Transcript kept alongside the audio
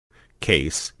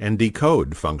case, and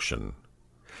decode function.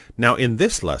 Now in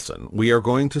this lesson, we are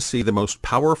going to see the most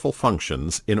powerful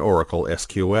functions in Oracle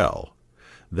SQL.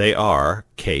 They are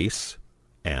case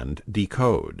and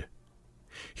decode.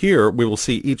 Here we will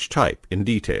see each type in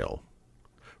detail.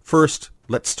 First,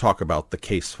 let's talk about the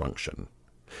case function.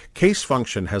 Case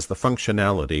function has the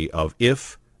functionality of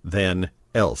if, then,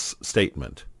 else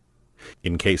statement.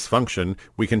 In case function,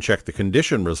 we can check the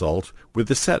condition result with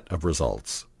the set of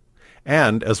results.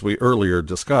 And, as we earlier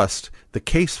discussed, the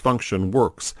case function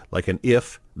works like an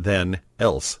if, then,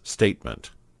 else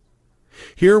statement.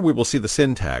 Here we will see the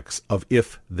syntax of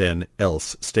if, then,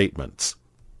 else statements.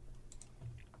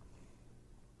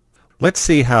 Let's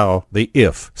see how the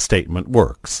if statement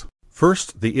works.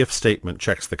 First, the if statement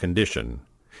checks the condition.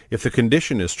 If the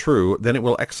condition is true, then it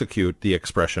will execute the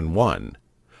expression 1.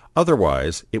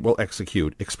 Otherwise, it will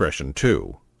execute expression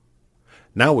 2.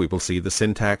 Now we will see the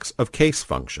syntax of case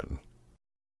function.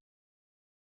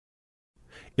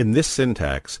 In this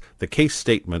syntax, the case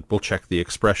statement will check the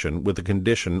expression with the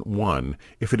condition 1.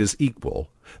 If it is equal,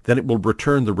 then it will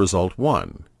return the result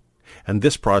 1, and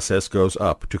this process goes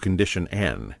up to condition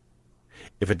n.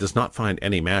 If it does not find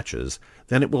any matches,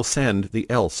 then it will send the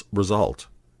else result.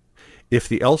 If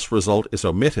the else result is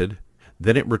omitted,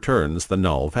 then it returns the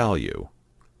null value.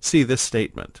 See this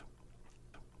statement.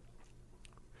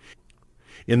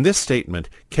 In this statement,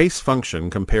 case function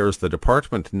compares the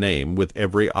department name with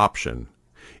every option.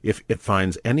 If it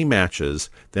finds any matches,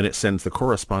 then it sends the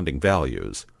corresponding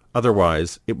values.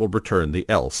 Otherwise, it will return the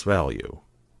else value.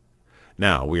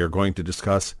 Now we are going to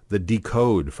discuss the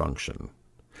decode function.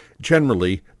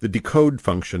 Generally, the decode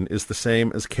function is the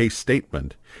same as case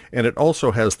statement, and it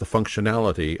also has the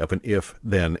functionality of an if,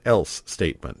 then, else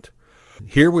statement.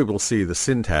 Here we will see the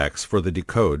syntax for the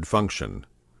decode function.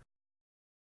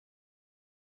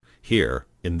 Here,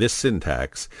 in this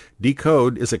syntax,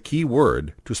 decode is a key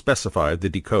word to specify the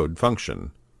decode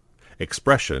function.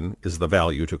 Expression is the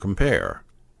value to compare.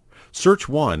 Search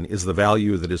 1 is the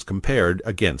value that is compared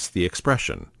against the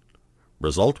expression.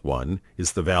 Result 1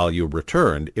 is the value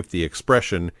returned if the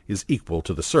expression is equal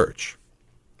to the search.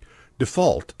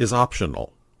 Default is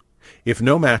optional. If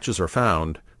no matches are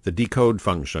found, the decode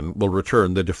function will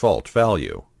return the default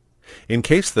value. In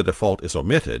case the default is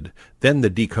omitted, then the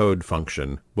decode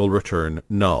function will return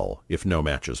null if no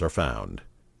matches are found.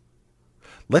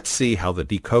 Let's see how the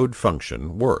decode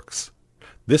function works.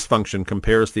 This function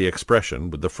compares the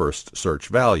expression with the first search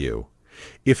value.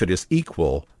 If it is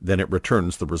equal, then it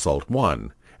returns the result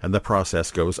 1, and the process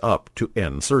goes up to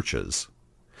n searches.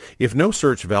 If no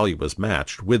search value is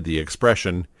matched with the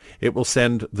expression, it will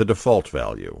send the default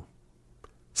value.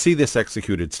 See this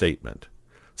executed statement.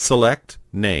 Select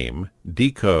name,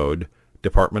 decode,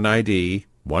 department ID,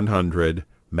 100,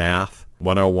 math,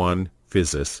 101,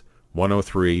 physis,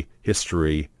 103,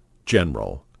 history,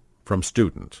 general, from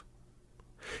student.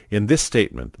 In this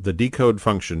statement, the decode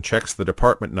function checks the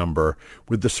department number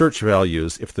with the search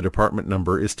values. If the department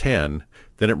number is 10,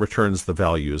 then it returns the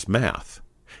values math,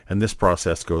 and this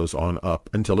process goes on up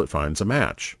until it finds a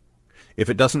match. If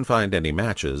it doesn't find any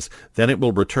matches, then it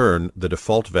will return the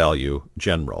default value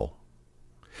general.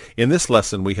 In this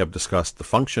lesson, we have discussed the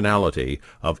functionality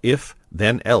of if,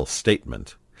 then, else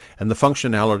statement, and the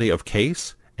functionality of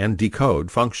case and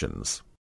decode functions.